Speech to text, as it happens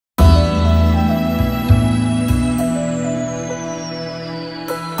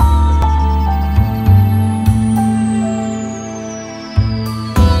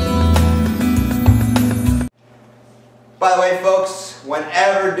By the way, folks,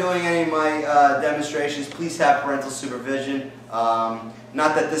 whenever doing any of my demonstrations, please have parental supervision. Not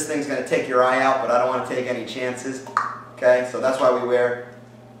that this thing's going to take your eye out, but I don't want to take any chances. Okay, so that's why we wear.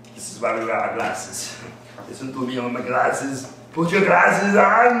 This is why we wear our glasses. Listen to me on my glasses. Put your glasses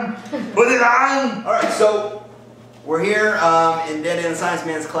on. Put it on. All right, so we're here in Data and Science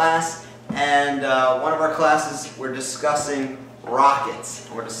Man's class, and one of our classes we're discussing rockets.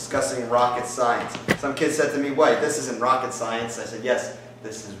 We're discussing rocket science. Some kid said to me, "Wait, this isn't rocket science." I said, "Yes,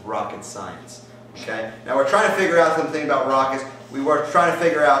 this is rocket science." Okay. Now we're trying to figure out something about rockets. We were trying to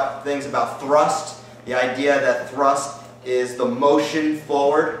figure out things about thrust. The idea that thrust is the motion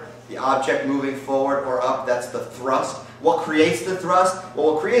forward, the object moving forward or up. That's the thrust. What creates the thrust?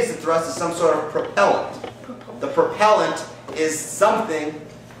 Well, what creates the thrust is some sort of propellant. The propellant is something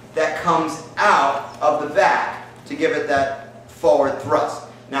that comes out of the back to give it that forward thrust.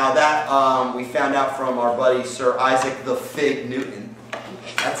 Now that we found out from our buddy Sir Isaac the Fig Newton.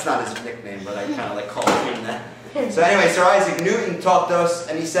 That's not his nickname, but I kind of like calling him that. So anyway, Sir Isaac Newton talked to us,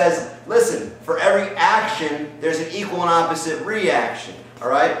 and he says, listen, for every action, there's an equal and opposite reaction. All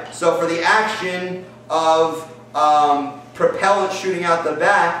right. So for the action of propellant shooting out the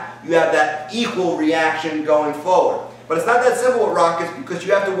back, you have that equal reaction going forward. But it's not that simple with rockets, because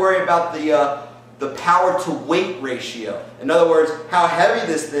you have to worry about the power to weight ratio. In other words, how heavy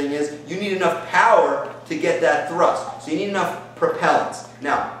this thing is, you need enough power to get that thrust. So you need enough propellants.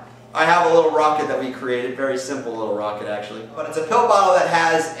 Now, I have a little rocket that we created, very simple little rocket actually. But it's a pill bottle that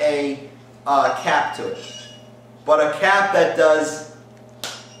has a cap to it. But a cap that does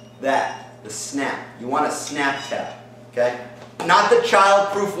that, the snap. You want a snap cap, okay? Not the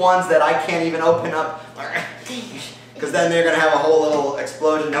child-proof ones that I can't even open up, because then they're going to have a whole little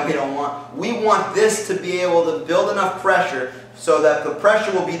explosion that we don't want. We want this to be able to build enough pressure so that the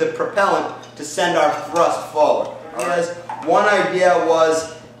pressure will be the propellant to send our thrust forward. Because one idea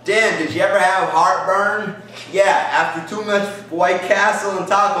was, Dan, did you ever have heartburn? Yeah, after too much White Castle and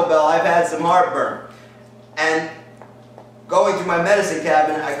Taco Bell, I've had some heartburn. And going through my medicine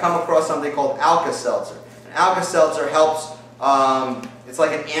cabinet, I come across something called Alka-Seltzer. And Alka-Seltzer helps, it's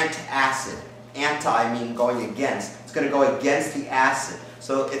like an antacid. Anti mean going against. It's going to go against the acid.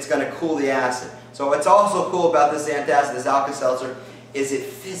 So it's going to cool the acid. So what's also cool about this antacid, this Alka-Seltzer, is it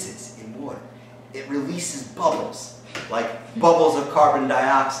fizzes in water. It releases bubbles, like bubbles of carbon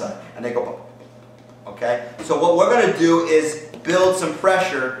dioxide. And they go, okay? So what we're going to do is build some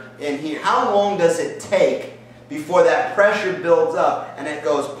pressure in here. How long does it take before that pressure builds up and it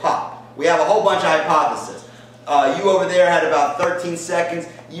goes pop? We have a whole bunch of hypotheses. You over there had about 13 seconds.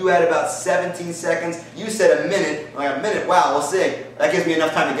 You had about 17 seconds. You said a minute. Like a minute, wow, we'll see. That gives me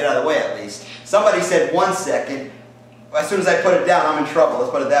enough time to get out of the way at least. Somebody said 1 second. As soon as I put it down, I'm in trouble.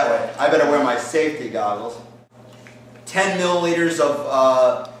 Let's put it that way. I better wear my safety goggles. 10 milliliters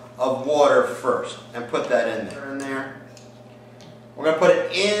of water first. And put that in there. We're going to put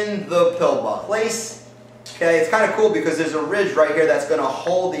it in the pill bottle. Place. Okay, it's kind of cool because there's a ridge right here that's going to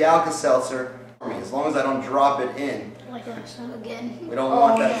hold the Alka-Seltzer. As long as I don't drop it in. Like that again. We don't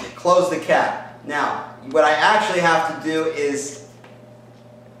want that. Close the cap. Now, what I actually have to do is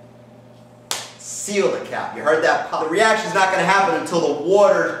seal the cap. You heard that pop? The reaction's not going to happen until the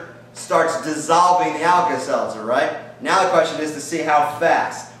water starts dissolving the Alka-Seltzer, right? Now the question is to see how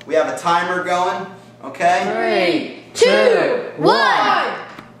fast. We have a timer going, okay? 3, 2, 1!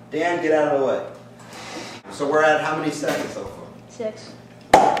 Dan, get out of the way. So we're at how many seconds so far? 6.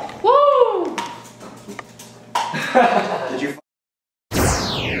 Woo! Did you?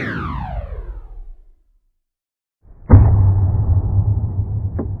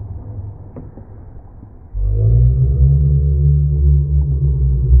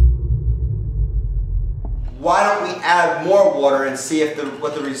 Why don't we add more water and see if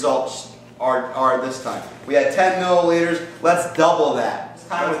what the results are this time? We had 10 milliliters. Let's double that. This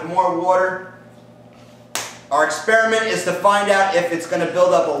time with more water. Our experiment is to find out if it's going to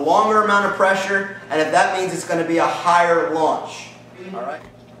build up a longer amount of pressure, and if that means it's going to be a higher launch. All right.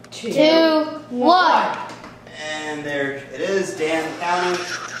 2, 1. And there it is. Dan counting.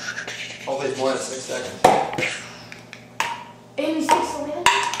 Hopefully it's more than 6 seconds. 86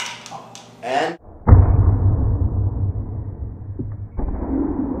 minutes. And.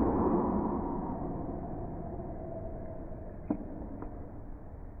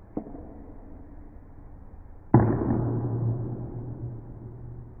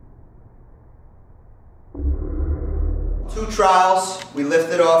 Two trials, we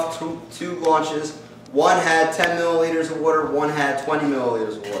lifted off two launches. One had 10 milliliters of water, one had 20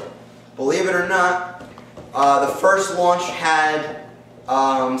 milliliters of water. Believe it or not, the first launch had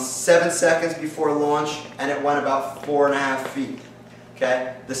 7 seconds before launch, and it went about 4.5 feet.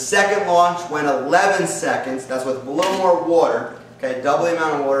 Okay? The second launch went 11 seconds, that's with a little more water, okay, double the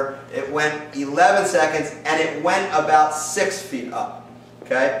amount of water. It went 11 seconds, and it went about 6 feet up.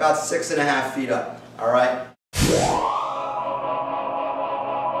 Okay? About 6.5 feet up. Alright?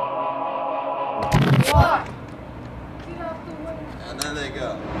 And then they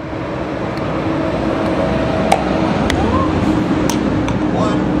go.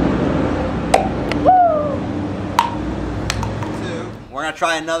 1, 2. We're going to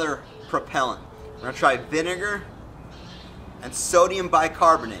try another propellant. We're going to try vinegar and sodium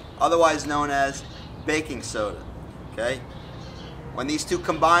bicarbonate, otherwise known as baking soda. Okay? When these two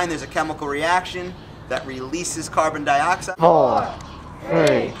combine, there's a chemical reaction that releases carbon dioxide. 4,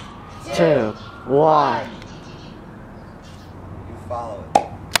 3, 2, 1. You follow it.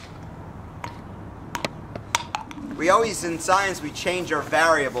 We always, in science, we change our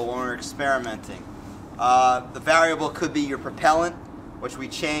variable when we're experimenting. The variable could be your propellant, which we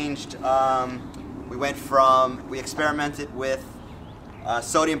changed. We experimented with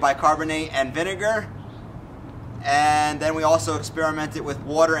sodium bicarbonate and vinegar, and then we also experimented with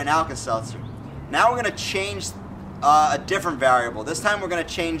water and Alka-Seltzer. Now we're going to change a different variable. This time we're going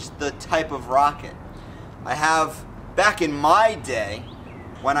to change the type of rocket. Back in my day,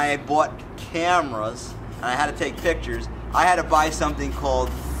 when I bought cameras and I had to take pictures, I had to buy something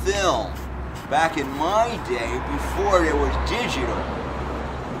called film. Back in my day, before it was digital.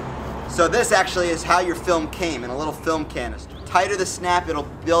 So this actually is how your film came, in a little film canister. Tighter the snap, it'll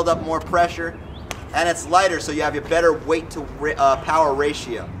build up more pressure, and it's lighter, so you have a better weight to power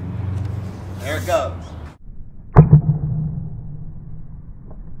ratio. There it goes.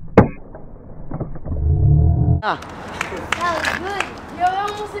 That was good. Yo, I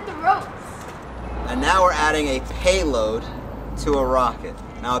almost hit the ropes. And now we're adding a payload to a rocket.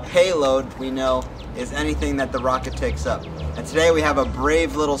 Now a payload, we know, is anything that the rocket takes up. And today we have a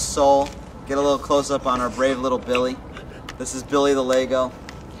brave little soul. Get a little close up on our brave little Billy. This is Billy the Lego.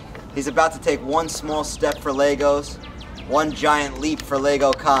 He's about to take one small step for Legos, one giant leap for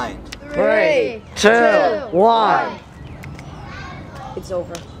Lego kind. 3, 2, 1. It's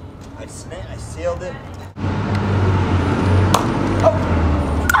over. I sealed it.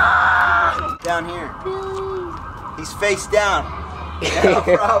 Down here. He's face down. No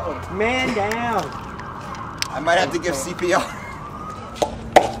problem. Man down. I might have to give CPR.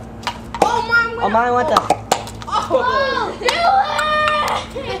 Oh, mine went up. Oh, Billy!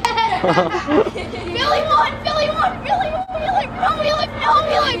 Billy won! Billy won! Billy won! Billy won! Billy won!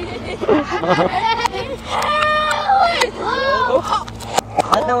 Billy won!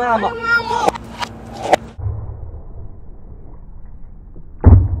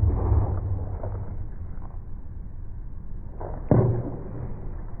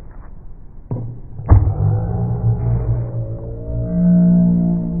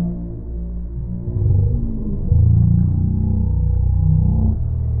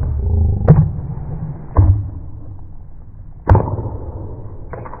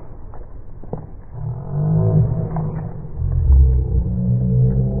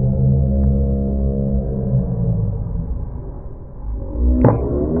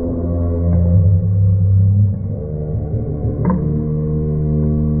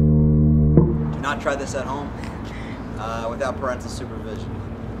 Not try this at home without parental supervision.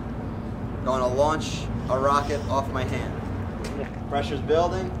 Going to launch a rocket off my hand. Pressure's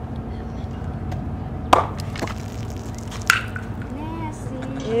building. Nasty.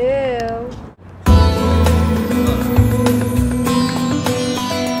 Ew.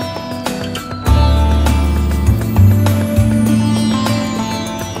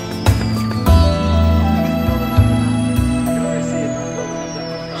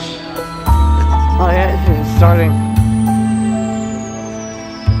 Oh yeah, it's starting.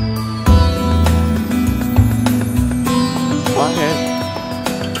 Okay.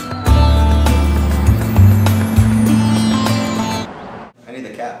 I need the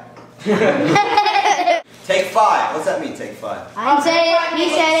cap. Take 5. What's that mean, take 5? I didn't say it. He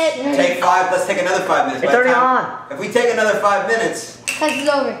said it. Take 5. Let's take another 5 minutes. It's By the already time- on. If we take another 5 minutes, Class is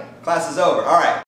over. class is over. All right.